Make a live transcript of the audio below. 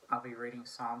be reading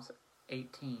Psalms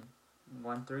 18,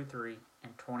 1 through 3,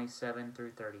 and 27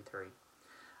 through 33.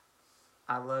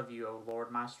 I love you, O Lord,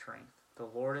 my strength. The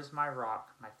Lord is my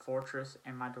rock, my fortress,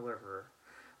 and my deliverer.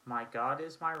 My God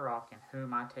is my rock in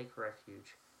whom I take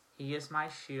refuge. He is my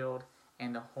shield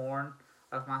and the horn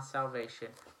of my salvation,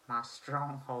 my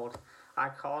stronghold. I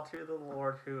call to the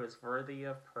Lord who is worthy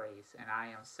of praise, and I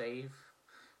am saved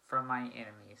from my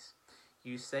enemies.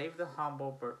 You save the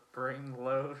humble, but bring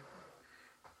low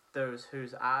those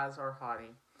whose eyes are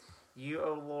haughty. You,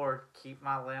 O Lord, keep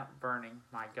my lamp burning.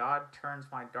 My God turns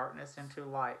my darkness into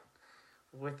light.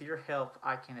 With your help,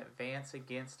 I can advance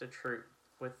against a troop.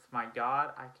 With my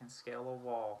God, I can scale a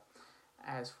wall.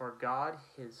 As for God,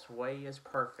 his way is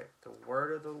perfect. The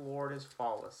word of the Lord is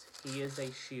flawless. He is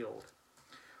a shield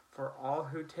for all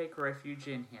who take refuge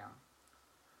in him.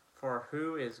 For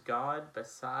who is God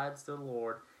besides the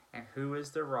Lord, and who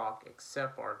is the rock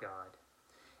except our God?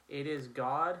 It is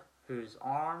God who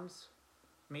arms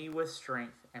me with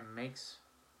strength and makes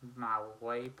my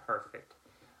way perfect.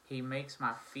 He makes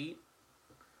my feet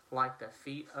like the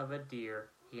feet of a deer.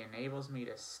 He enables me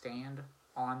to stand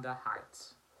on the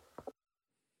heights.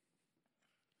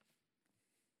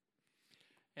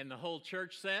 And the whole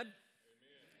church said,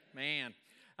 Amen. Man,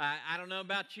 I don't know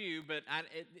about you, but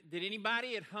did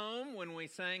anybody at home when we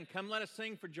sang, "Come let us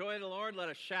sing for joy of the Lord, let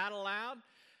us shout aloud"?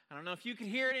 I don't know if you could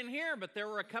hear it in here, but there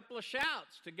were a couple of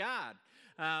shouts to God.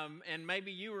 And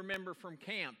maybe you remember from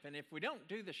camp. And if we don't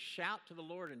do the shout to the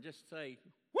Lord and just say,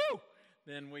 "Woo!"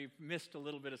 then we've missed a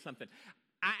little bit of something.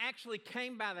 I actually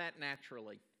came by that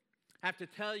naturally. I have to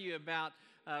tell you about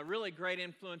a really great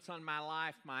influence on my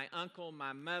life. My uncle,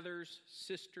 my mother's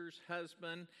sister's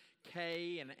husband,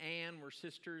 Kay and Ann were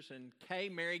sisters, and Kay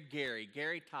married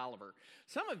Gary Tolliver.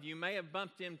 Some of you may have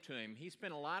bumped into him. He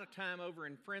spent a lot of time over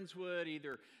in Friendswood,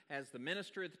 either as the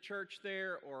minister at the church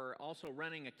there or also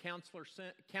running a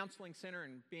counseling center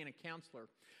and being a counselor.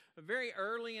 Very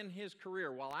early in his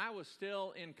career, while I was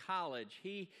still in college,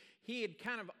 he had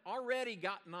kind of already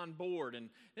gotten on board, and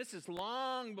this is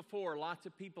long before lots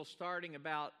of people started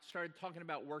talking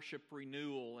about worship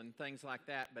renewal and things like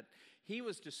that, but he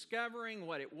was discovering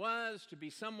what it was to be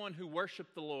someone who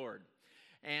worshiped the Lord.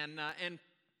 And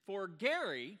for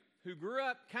Gary, who grew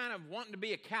up kind of wanting to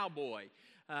be a cowboy,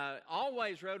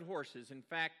 always rode horses. In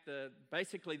fact,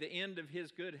 basically the end of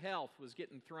his good health was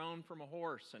getting thrown from a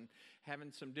horse and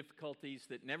having some difficulties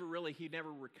that he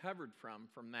never recovered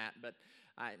from that. But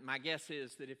my guess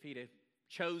is that if he'd have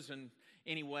chosen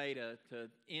any way to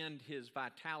end his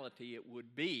vitality, it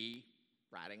would be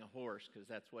riding a horse, because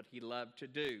that's what he loved to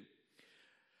do.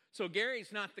 So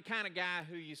Gary's not the kind of guy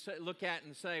who you look at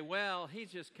and say, well,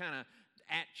 he's just kind of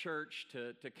at church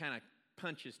to kind of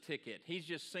punch his ticket. He's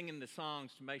just singing the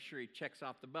songs to make sure he checks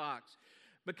off the box,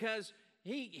 because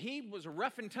he was a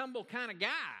rough and tumble kind of guy.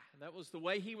 That was the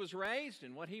way he was raised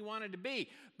and what he wanted to be.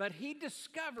 But he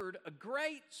discovered a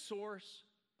great source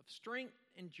of strength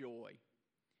and joy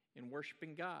in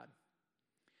worshiping God.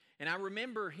 And I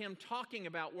remember him talking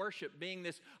about worship being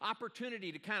this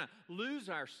opportunity to kind of lose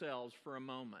ourselves for a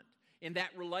moment in that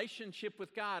relationship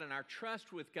with God and our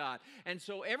trust with God. And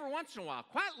so every once in a while,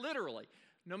 quite literally,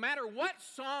 no matter what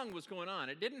song was going on,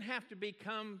 it didn't have to be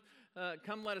Come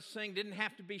Let Us Sing, didn't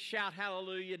have to be Shout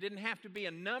Hallelujah, didn't have to be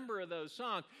a number of those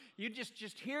songs. You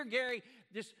just hear Gary,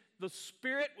 the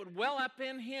Spirit would well up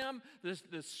in him,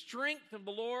 the strength of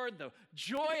the Lord, the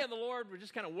joy of the Lord would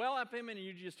just kind of well up in him, and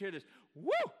you just hear this,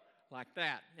 woo, like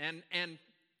that. And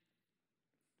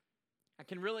I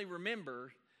can really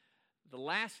remember the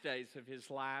last days of his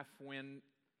life when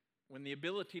the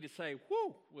ability to say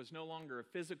whoo was no longer a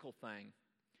physical thing,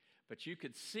 but you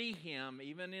could see him,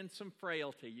 even in some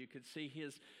frailty, you could see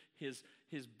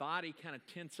his body kind of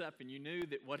tense up, and you knew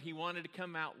that what he wanted to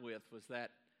come out with was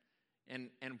that. And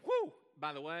whoo,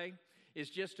 by the way, is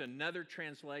just another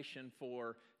translation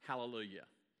for hallelujah.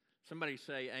 Somebody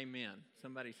say amen.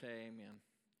 Somebody say amen.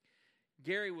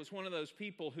 Gary was one of those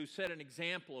people who set an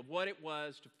example of what it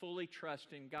was to fully trust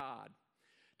in God,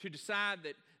 to decide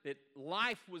that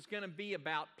life was going to be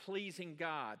about pleasing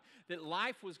God, that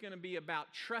life was going to be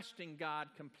about trusting God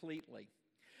completely.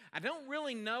 I don't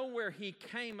really know where he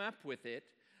came up with it,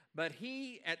 but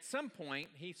at some point,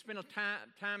 he spent a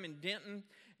time in Denton,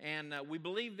 and we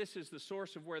believe this is the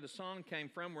source of where the song came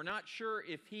from. We're not sure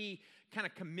if he kind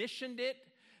of commissioned it,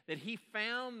 that he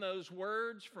found those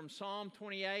words from Psalm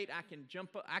 28, I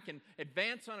can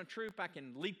advance on a troop, I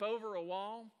can leap over a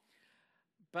wall.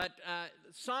 But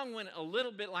the song went a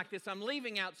little bit like this. I'm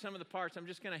leaving out some of the parts. I'm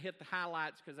just going to hit the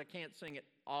highlights because I can't sing it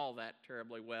all that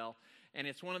terribly well. And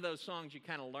it's one of those songs you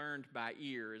kind of learned by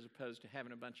ear as opposed to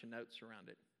having a bunch of notes around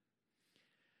it.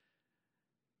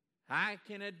 I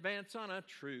can advance on a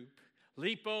troop,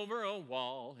 leap over a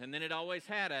wall, and then it always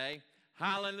had a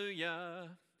hallelujah.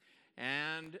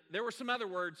 And there were some other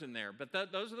words in there, but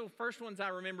those are the first ones I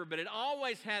remember, but it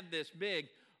always had this big,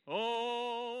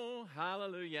 oh,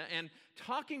 hallelujah. And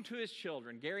talking to his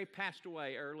children, Gary passed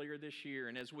away earlier this year,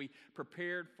 and as we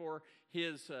prepared for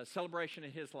his celebration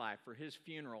of his life, for his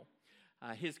funeral,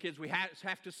 his kids, we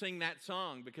have to sing that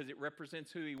song because it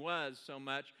represents who he was so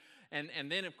much.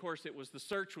 And then, of course, the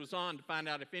search was on to find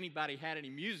out if anybody had any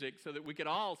music so that we could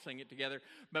all sing it together.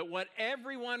 But what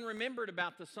everyone remembered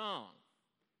about the song,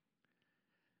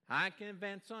 I can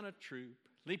advance on a troop,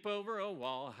 leap over a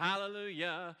wall,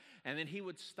 hallelujah. And then he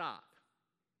would stop.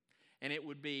 And it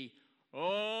would be, oh,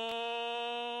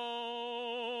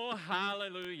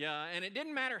 hallelujah. And it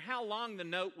didn't matter how long the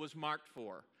note was marked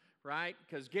for, right?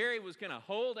 Because Gary was going to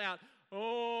hold out,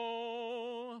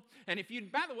 oh. And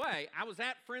by the way, I was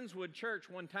at Friendswood Church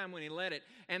one time when he led it,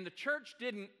 and the church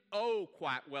didn't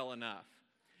quite well enough.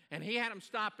 And he had them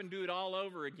stop and do it all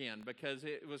over again because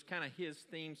it was kind of his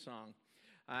theme song.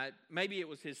 Maybe it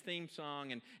was his theme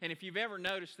song. And if you've ever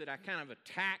noticed that I kind of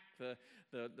attack the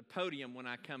podium when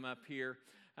I come up here,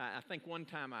 I think one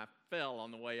time I fell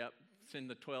on the way up in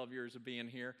the 12 years of being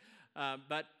here.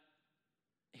 But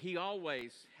he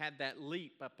always had that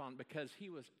leap up on because he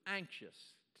was anxious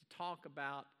to talk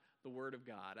about the Word of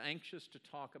God, anxious to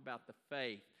talk about the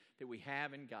faith that we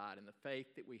have in God and the faith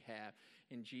that we have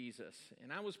in Jesus.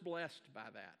 And I was blessed by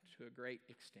that to a great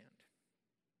extent.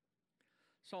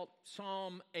 So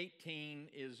Psalm 18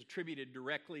 is attributed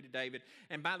directly to David.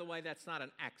 And by the way, that's not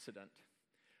an accident.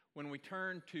 When we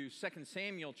turn to 2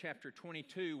 Samuel chapter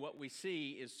 22, what we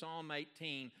see is Psalm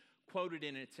 18 quoted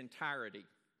in its entirety.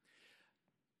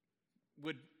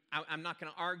 I'm not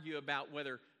going to argue about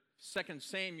whether 2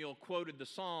 Samuel quoted the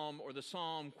psalm or the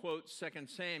psalm quotes 2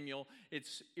 Samuel.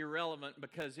 It's irrelevant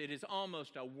because it is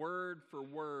almost a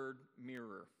word-for-word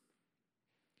mirror.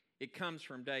 It comes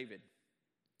from David.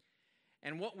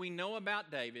 And what we know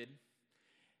about David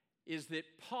is that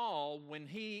Paul, when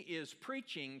he is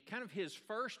preaching kind of his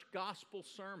first gospel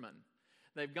sermon,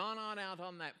 they've gone out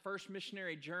on that first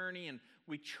missionary journey, and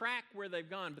we track where they've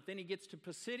gone, but then he gets to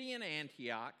Pisidian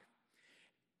Antioch,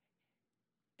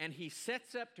 and he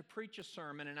sets up to preach a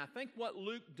sermon. And I think what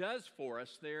Luke does for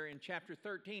us there in chapter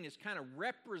 13 is kind of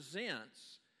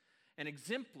represents an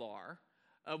exemplar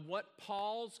of what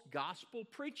Paul's gospel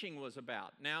preaching was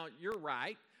about. Now, you're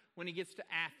right. When he gets to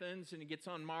Athens and he gets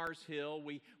on Mars Hill,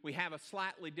 we have a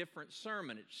slightly different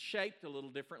sermon. It's shaped a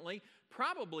little differently,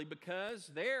 probably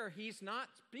because there he's not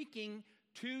speaking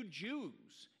to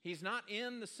Jews. He's not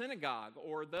in the synagogue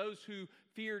or those who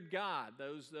feared God,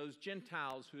 those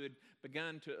Gentiles who had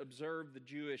begun to observe the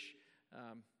Jewish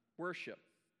worship.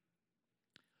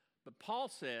 But Paul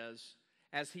says,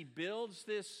 as he builds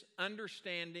this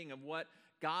understanding of what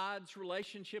God's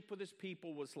relationship with his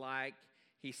people was like,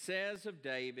 he says of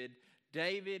David,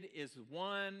 David is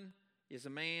a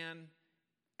man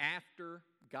after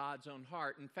God's own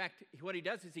heart. In fact, what he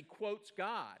does is he quotes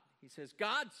God. He says,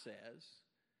 God says,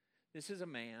 this is a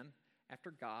man after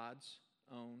God's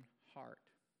own heart.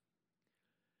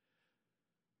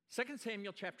 2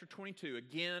 Samuel chapter 22,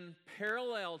 again,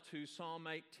 parallel to Psalm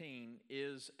 18,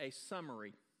 is a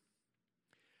summary.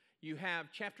 You have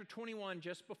chapter 21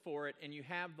 just before it, and you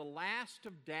have the last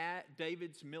of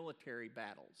David's military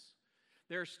battles.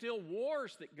 There are still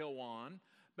wars that go on,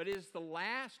 but it is the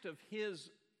last of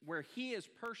where he is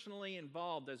personally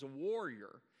involved as a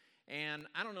warrior. And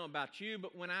I don't know about you,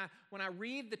 but when I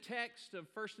read the text of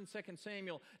 1 and 2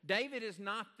 Samuel, David is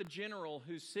not the general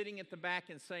who's sitting at the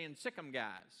back and saying, "Sick 'em,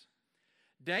 guys."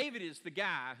 David is the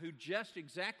guy who, just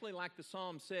exactly like the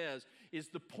psalm says, is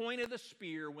the point of the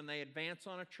spear when they advance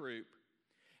on a troop.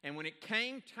 And when it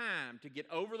came time to get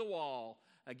over the wall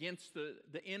against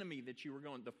the enemy that you were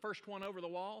going, the first one over the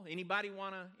wall, anybody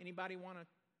want to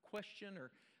question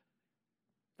or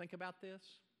think about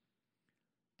this?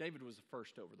 David was the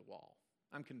first over the wall.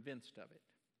 I'm convinced of it.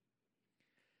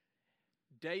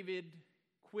 David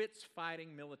quits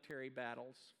fighting military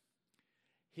battles.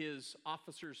 His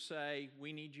officers say,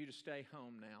 we need you to stay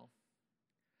home now.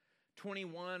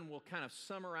 21 will kind of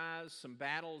summarize some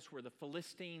battles where the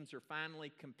Philistines are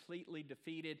finally completely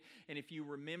defeated. And if you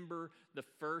remember, the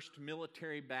first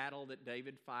military battle that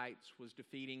David fights was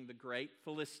defeating the great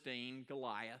Philistine,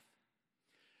 Goliath.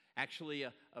 Actually,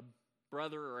 a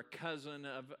brother or a cousin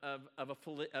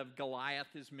of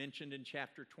Goliath is mentioned in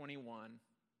chapter 21.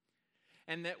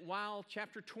 And that while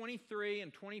chapter 23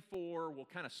 and 24 will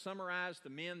kind of summarize the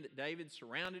men that David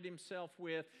surrounded himself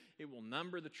with, it will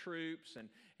number the troops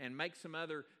and make some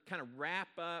other kind of wrap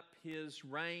up his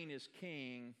reign as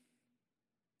king,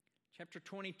 Chapter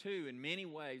 22, in many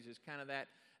ways, is kind of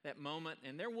that moment.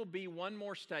 And there will be one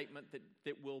more statement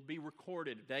that will be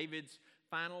recorded, David's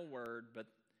final word. But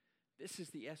this is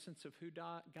the essence of who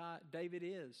David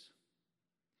is.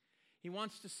 He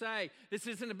wants to say, this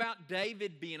isn't about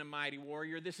David being a mighty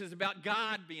warrior. This is about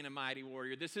God being a mighty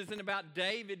warrior. This isn't about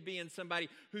David being somebody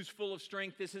who's full of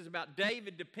strength. This is about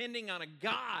David depending on a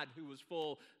God who was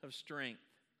full of strength.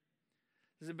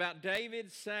 This is about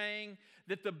David saying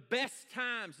that the best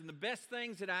times and the best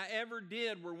things that I ever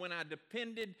did were when I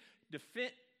depended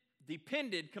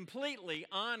completely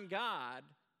on God.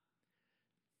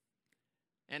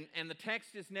 And the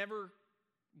text is never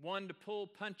one to pull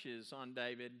punches on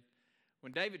David.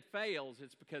 When David fails,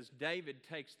 it's because David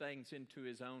takes things into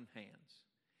his own hands.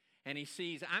 And he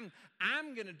sees,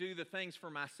 I'm going to do the things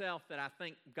for myself that I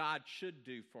think God should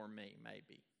do for me,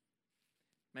 maybe.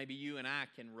 Maybe you and I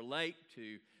can relate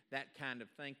to that kind of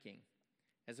thinking.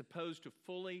 As opposed to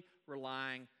fully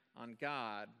relying on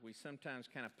God, we sometimes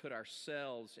kind of put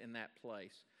ourselves in that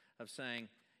place of saying,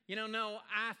 no,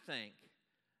 I think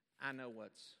I know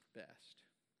what's best.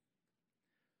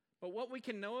 But what we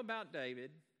can know about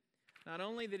David, not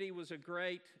only that he was a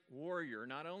great warrior,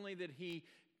 not only that he,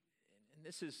 and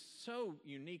this is so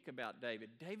unique about David,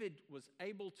 David was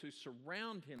able to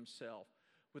surround himself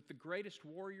with the greatest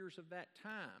warriors of that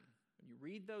time. When you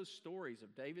read those stories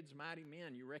of David's mighty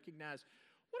men, you recognize,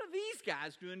 what are these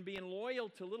guys doing being loyal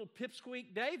to little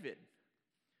pipsqueak David?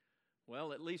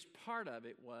 Well, at least part of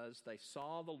it was they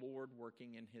saw the Lord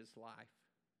working in his life.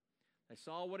 They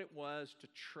saw what it was to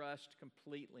trust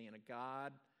completely in a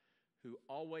God who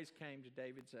always came to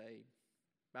David's aid.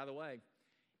 By the way,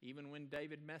 even when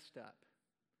David messed up,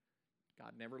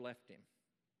 God never left him.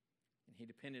 And he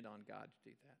depended on God to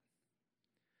do that.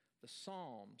 The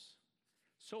Psalms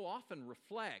so often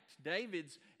reflect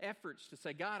David's efforts to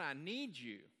say, God, I need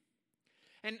you.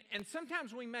 And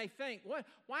sometimes we may think, why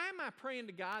am I praying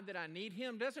to God that I need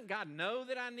him? Doesn't God know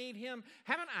that I need him?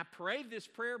 Haven't I prayed this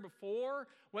prayer before,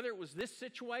 whether it was this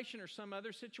situation or some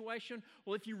other situation?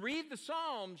 Well, if you read the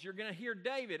Psalms, you're going to hear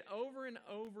David over and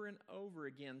over and over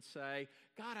again say,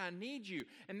 God, I need you.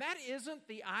 And that isn't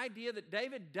the idea that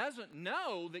David doesn't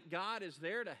know that God is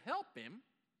there to help him.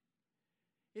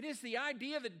 It is the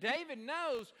idea that David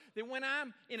knows that when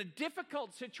I'm in a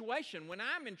difficult situation, when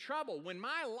I'm in trouble, when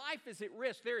my life is at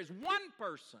risk, there is one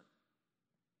person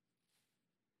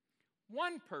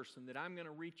that I'm going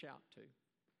to reach out to.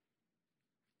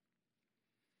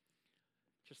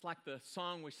 Just like the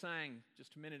song we sang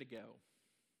just a minute ago.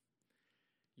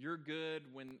 You're good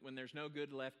when there's no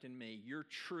good left in me. You're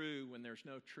true when there's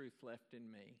no truth left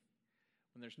in me.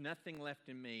 When there's nothing left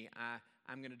in me,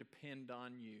 I'm going to depend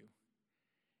on you.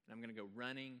 And I'm going to go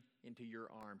running into your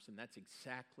arms. And that's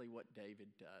exactly what David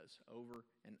does over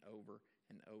and over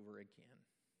and over again.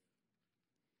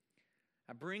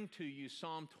 I bring to you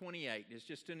Psalm 28 as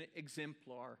just an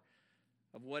exemplar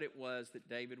of what it was that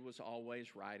David was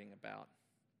always writing about.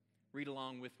 Read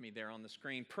along with me there on the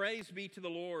screen. Praise be to the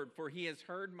Lord, for he has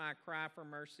heard my cry for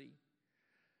mercy.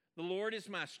 The Lord is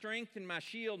my strength and my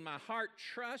shield. My heart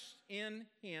trusts in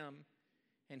him,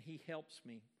 and he helps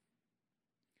me.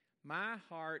 My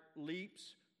heart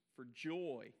leaps for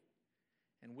joy,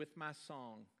 and with my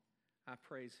song I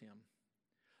praise him.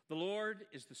 The Lord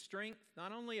is the strength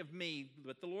not only of me,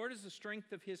 but the Lord is the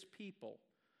strength of his people,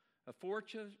 a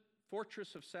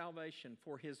fortress of salvation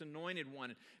for his anointed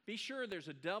one. Be sure there's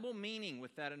a double meaning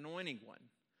with that anointed one.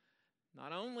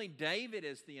 Not only David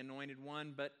as the anointed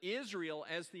one, but Israel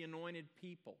as the anointed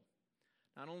people.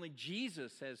 Not only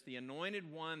Jesus as the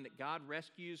anointed one that God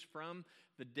rescues from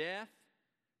the death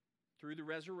through the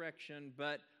resurrection,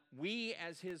 but we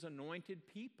as his anointed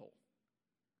people.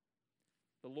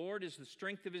 The Lord is the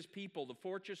strength of his people, the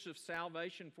fortress of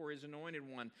salvation for his anointed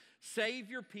one. Save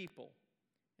your people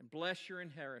and bless your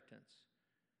inheritance.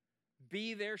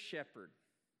 Be their shepherd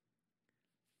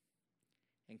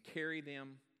and carry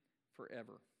them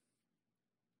forever.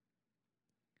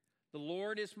 The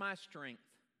Lord is my strength.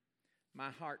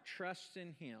 My heart trusts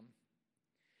in him.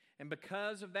 And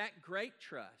because of that great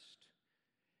trust,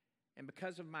 and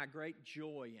because of my great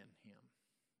joy in him,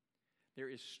 there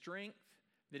is strength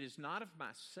that is not of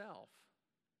myself,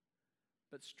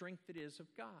 but strength that is of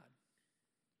God.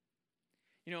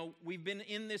 You know, we've been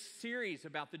in this series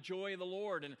about the joy of the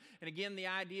Lord, and again, the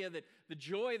idea that the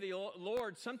joy of the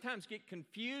Lord sometimes get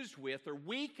confused with, or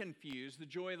we confuse the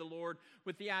joy of the Lord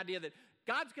with the idea that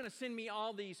God's going to send me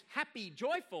all these happy,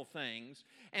 joyful things,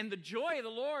 and the joy of the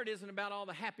Lord isn't about all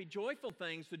the happy, joyful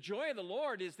things. The joy of the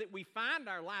Lord is that we find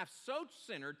our life so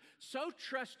centered, so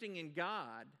trusting in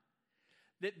God,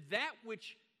 that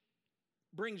which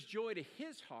brings joy to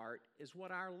His heart is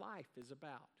what our life is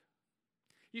about.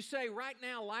 You say, right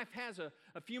now, life has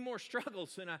a few more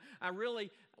struggles than I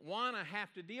really want to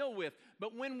have to deal with.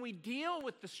 But when we deal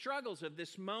with the struggles of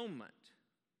this moment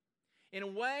in a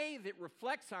way that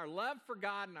reflects our love for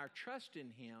God and our trust in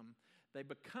Him, they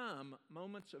become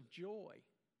moments of joy.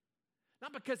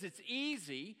 Not because it's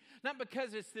easy, not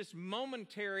because it's this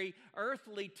momentary,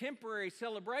 earthly, temporary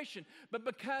celebration, but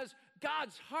because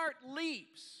God's heart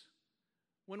leaps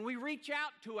when we reach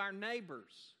out to our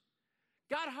neighbors.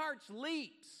 God's heart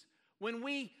leaps when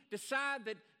we decide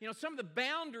that, some of the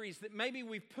boundaries that maybe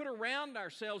we've put around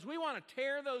ourselves, we want to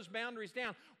tear those boundaries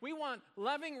down. We want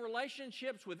loving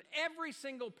relationships with every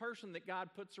single person that God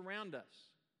puts around us.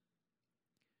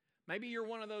 Maybe you're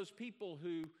one of those people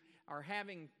who are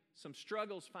having some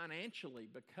struggles financially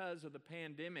because of the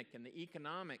pandemic and the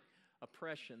economic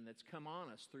oppression that's come on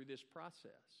us through this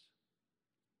process.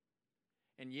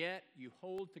 And yet you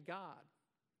hold to God.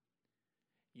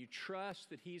 You trust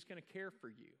that He's going to care for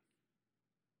you.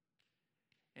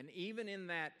 And even in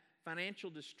that financial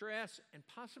distress, and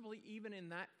possibly even in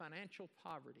that financial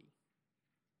poverty,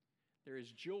 there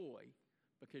is joy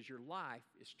because your life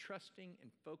is trusting and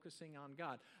focusing on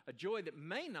God. A joy that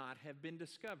may not have been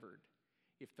discovered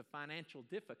if the financial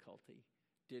difficulty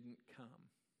didn't come.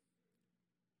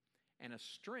 And a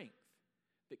strength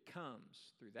that comes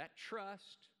through that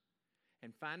trust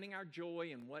and finding our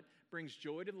joy in what brings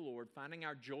joy to the Lord, finding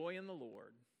our joy in the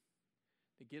Lord,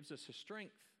 that gives us a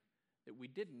strength that we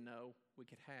didn't know we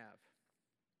could have.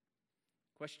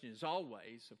 The question is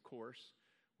always, of course,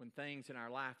 when things in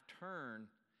our life turn,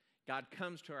 God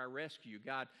comes to our rescue,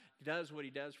 God does what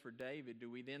He does for David, do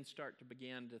we then start to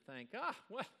begin to think,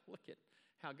 well, look at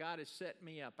how God has set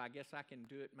me up. I guess I can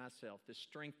do it myself. This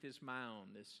strength is my own.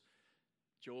 This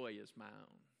joy is my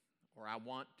own. Or I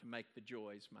want to make the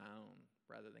joys my own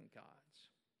rather than God's.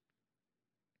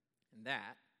 And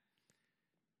that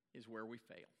is where we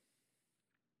fail.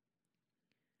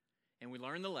 And we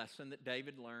learn the lesson that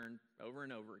David learned over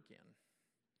and over again.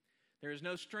 There is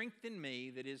no strength in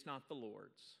me that is not the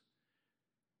Lord's.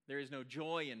 There is no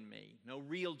joy in me, no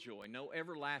real joy, no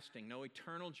everlasting, no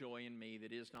eternal joy in me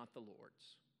that is not the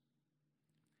Lord's.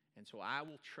 And so I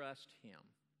will trust Him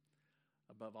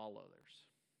above all others.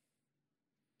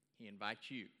 He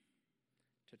invites you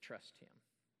to trust Him.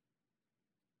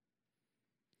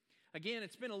 Again,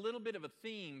 it's been a little bit of a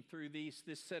theme through this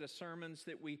set of sermons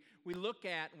that we look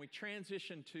at and we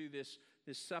transition to this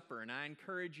supper. And I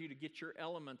encourage you to get your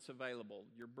elements available,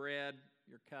 your bread,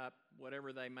 your cup,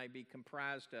 whatever they may be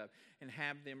comprised of, and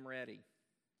have them ready.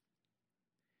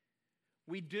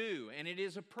 We do, and it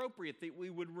is appropriate that we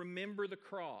would remember the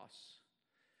cross.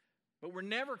 But we're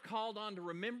never called on to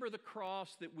remember the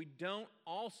cross that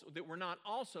we're not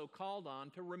also called on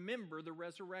to remember the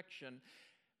resurrection.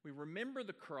 We remember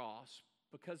the cross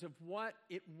because of what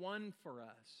it won for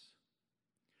us.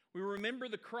 We remember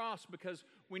the cross because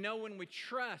we know when we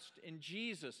trust in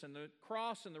Jesus and the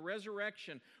cross and the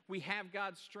resurrection, we have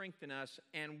God's strength in us,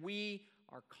 and we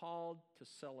are called to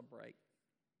celebrate.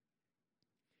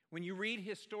 When you read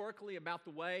historically about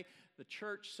the way the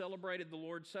church celebrated the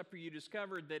Lord's Supper, you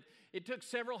discovered that it took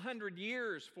several hundred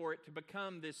years for it to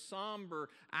become this somber,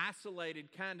 isolated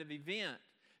kind of event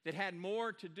that had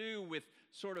more to do with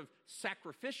sort of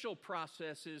sacrificial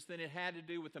processes than it had to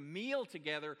do with a meal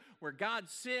together where God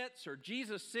sits or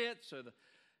Jesus sits or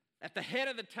at the head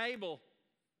of the table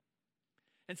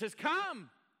and says, "Come,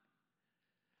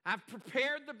 I've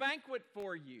prepared the banquet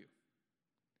for you.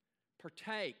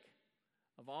 Partake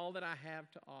of all that I have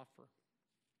to offer."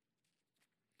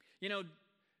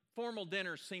 Formal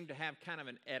dinners seem to have kind of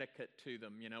an etiquette to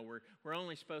them. We're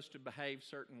only supposed to behave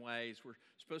certain ways. We're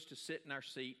supposed to sit in our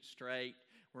seat straight.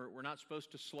 We're not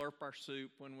supposed to slurp our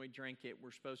soup when we drink it.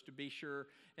 We're supposed to be sure.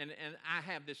 And I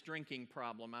have this drinking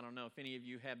problem. I don't know if any of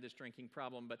you have this drinking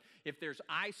problem, but if there's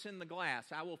ice in the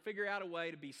glass, I will figure out a way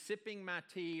to be sipping my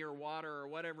tea or water or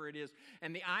whatever it is,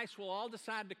 and the ice will all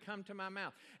decide to come to my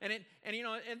mouth. And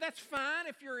that's fine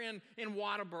if you're in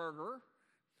Whataburger.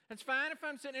 It's fine if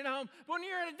I'm sitting at home. But when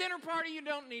you're at a dinner party, you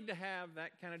don't need to have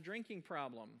that kind of drinking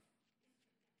problem.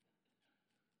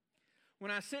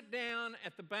 When I sit down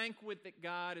at the banquet that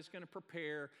God is going to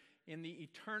prepare in the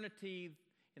eternity,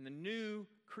 in the new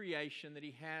creation that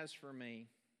He has for me,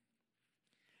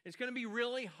 it's going to be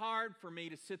really hard for me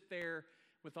to sit there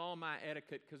with all my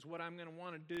etiquette, because what I'm going to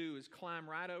want to do is climb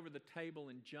right over the table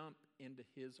and jump into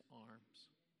His arms.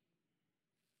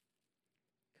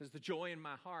 Because the joy in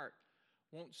my heart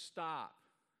won't stop.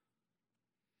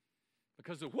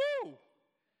 Because the woo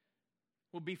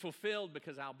will be fulfilled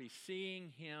because I'll be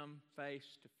seeing Him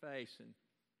face to face and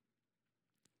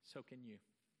so can you.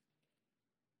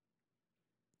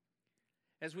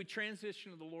 As we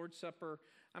transition to the Lord's Supper,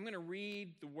 I'm going to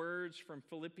read the words from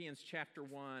Philippians chapter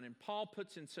 1. And Paul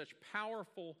puts in such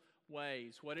powerful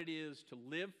ways what it is to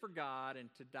live for God and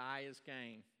to die as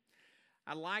gain.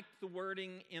 I like the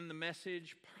wording in the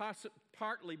Message,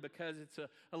 partly because it's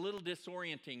a little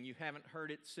disorienting. You haven't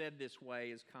heard it said this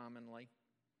way as commonly.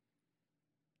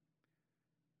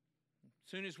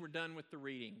 As soon as we're done with the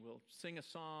reading, we'll sing a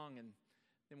song and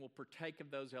then we'll partake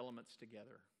of those elements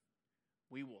together.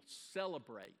 We will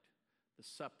celebrate the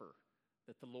supper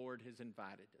that the Lord has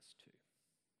invited us to.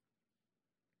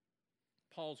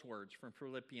 Paul's words from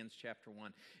Philippians chapter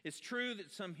 1. It's true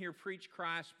that some here preach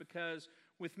Christ because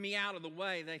with me out of the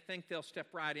way, they think they'll step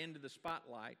right into the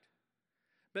spotlight.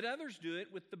 But others do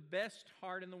it with the best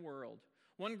heart in the world.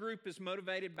 One group is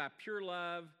motivated by pure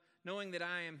love, knowing that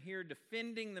I am here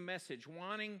defending the message,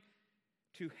 wanting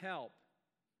to help.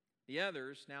 The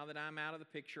others, now that I'm out of the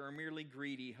picture, are merely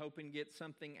greedy, hoping to get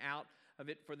something out of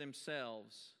it for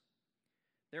themselves.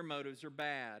 Their motives are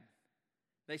bad.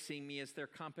 They see me as their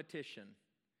competition.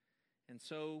 And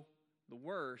so the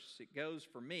worse it goes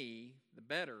for me, the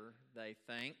better they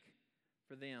think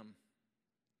for them.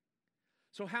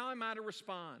 So how am I to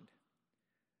respond?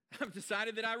 I've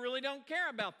decided that I really don't care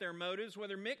about their motives,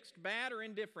 whether mixed, bad, or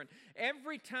indifferent.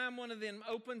 Every time one of them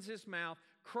opens his mouth,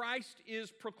 Christ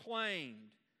is proclaimed.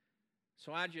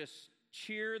 So I just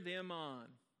cheer them on.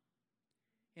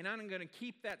 And I'm going to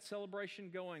keep that celebration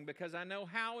going because I know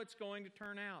how it's going to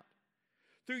turn out.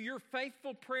 Through your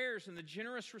faithful prayers and the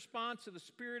generous response of the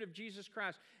Spirit of Jesus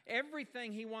Christ,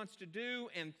 everything He wants to do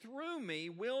and through me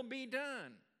will be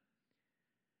done.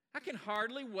 I can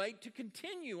hardly wait to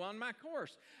continue on my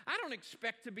course. I don't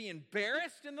expect to be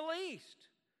embarrassed in the least.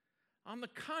 On the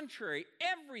contrary,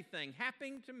 everything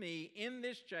happening to me in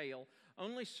this jail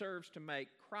only serves to make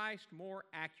Christ more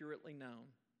accurately known,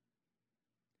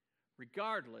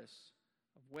 regardless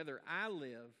of whether I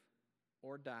live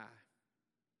or die.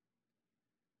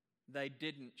 They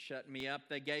didn't shut me up.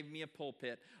 They gave me a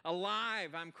pulpit.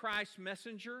 Alive, I'm Christ's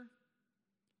messenger.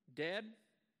 Dead,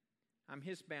 I'm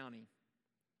His bounty.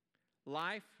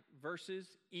 Life versus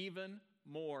even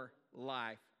more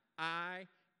life. I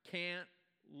can't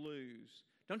lose.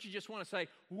 Don't you just want to say,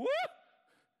 whoop?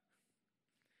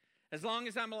 As long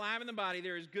as I'm alive in the body,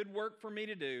 there is good work for me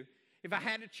to do. If I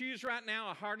had to choose right now,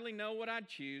 I hardly know what I'd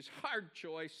choose. Hard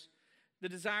choice. The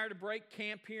desire to break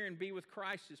camp here and be with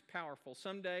Christ is powerful.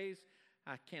 Some days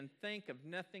I can think of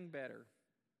nothing better.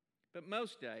 But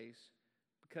most days,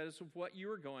 because of what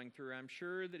you are going through, I'm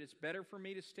sure that it's better for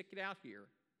me to stick it out here.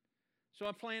 So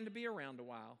I plan to be around a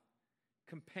while,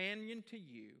 companion to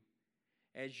you,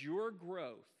 as your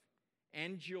growth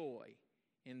and joy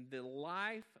in the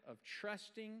life of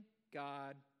trusting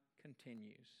God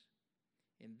continues.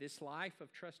 In this life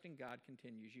of trusting God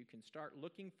continues, you can start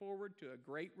looking forward to a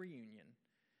great reunion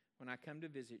when I come to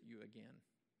visit you again.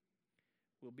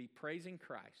 We'll be praising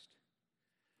Christ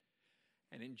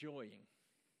and enjoying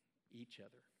each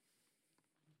other.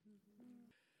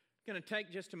 I'm going to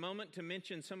take just a moment to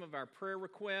mention some of our prayer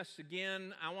requests.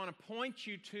 Again, I want to point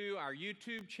you to our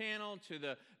YouTube channel, to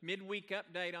the midweek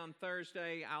update on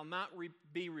Thursday. I'll not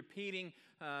be repeating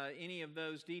any of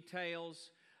those details.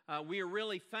 We are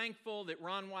really thankful that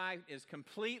Ron White is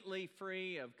completely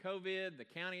free of COVID. The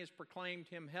county has proclaimed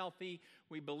him healthy.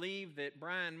 We believe that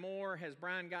Brian Moore, has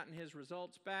Brian gotten his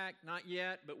results back? Not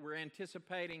yet, but we're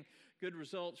anticipating good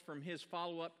results from his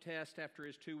follow-up test after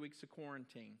his 2 weeks of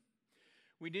quarantine.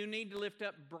 We do need to lift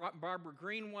up Barbara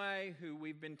Greenway, who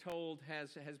we've been told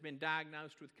has been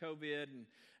diagnosed with COVID. And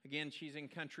again, she's in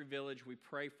Country Village. We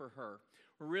pray for her.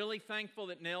 We're really thankful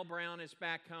that Nell Brown is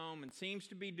back home and seems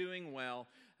to be doing well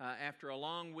after a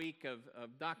long week of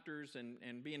doctors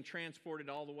and being transported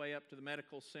all the way up to the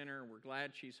medical center. We're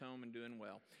glad she's home and doing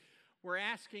well. We're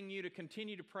asking you to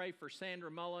continue to pray for Sandra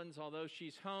Mullins, although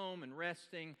she's home and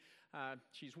resting.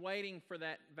 She's waiting for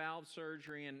that valve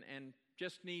surgery and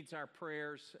just needs our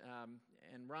prayers,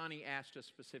 and Ronnie asked us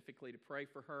specifically to pray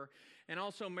for her. And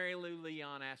also Mary Lou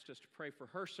Leon asked us to pray for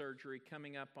her surgery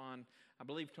coming up on, I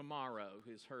believe tomorrow,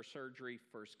 is her surgery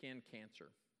for skin cancer.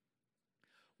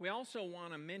 We also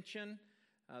want to mention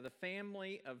the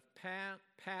family of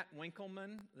Pat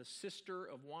Winkleman, the sister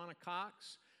of Juana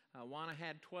Cox. Juana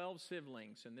had 12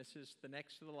 siblings, and this is the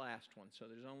next to the last one, so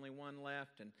there's only one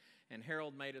left, and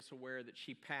Harold made us aware that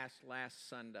she passed last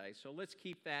Sunday. So let's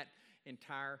keep that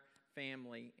entire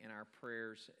family in our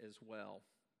prayers as well.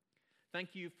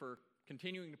 Thank you for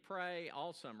continuing to pray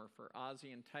all summer for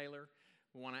Ozzie and Taylor.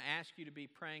 We want to ask you to be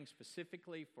praying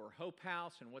specifically for Hope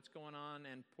House and what's going on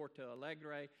in Porto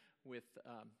Alegre with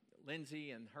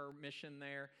Lindsay and her mission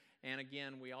there. And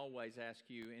again, we always ask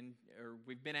you, or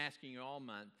we've been asking you all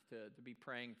month to be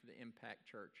praying for the Impact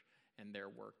Church and their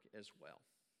work as well.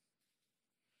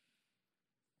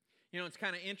 You know, it's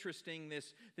kind of interesting,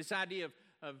 this idea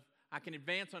of I can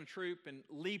advance on a troop and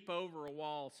leap over a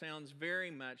wall sounds very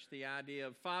much the idea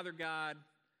of, Father God,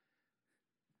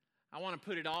 I want to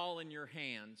put it all in your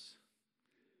hands.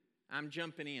 I'm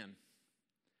jumping in.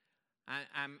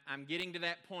 I'm getting to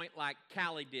that point like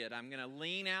Callie did. I'm going to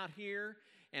lean out here,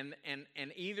 and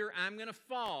either I'm going to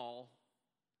fall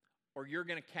or you're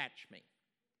going to catch me.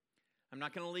 I'm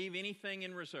not going to leave anything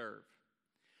in reserve.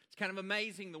 It's kind of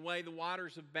amazing the way the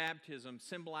waters of baptism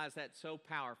symbolize that so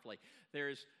powerfully.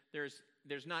 There's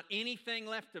not anything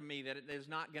left of me that is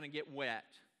not going to get wet,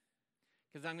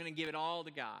 because I'm going to give it all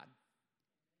to God.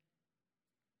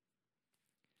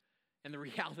 And the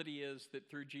reality is that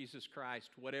through Jesus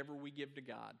Christ, whatever we give to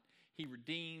God, He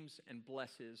redeems and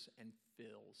blesses and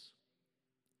fills.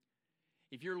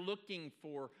 If you're looking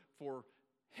for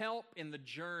help in the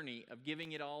journey of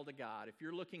giving it all to God, if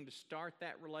you're looking to start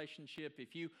that relationship,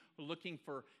 if you are looking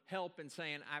for help and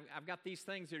saying, I've got these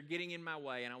things that are getting in my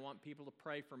way and I want people to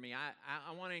pray for me,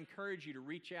 I want to encourage you to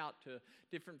reach out to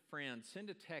different friends.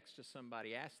 Send a text to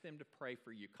somebody. Ask them to pray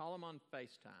for you. Call them on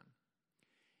FaceTime.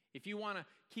 If you want to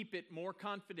keep it more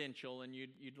confidential and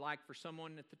you'd like for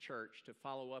someone at the church to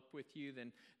follow up with you,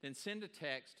 then send a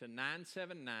text to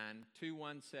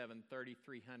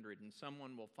 979-217-3300 and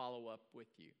someone will follow up with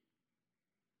you.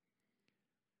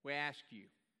 We ask you,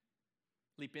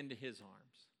 leap into His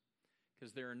arms,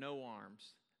 because there are no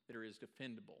arms that are as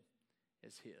defendable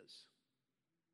as His.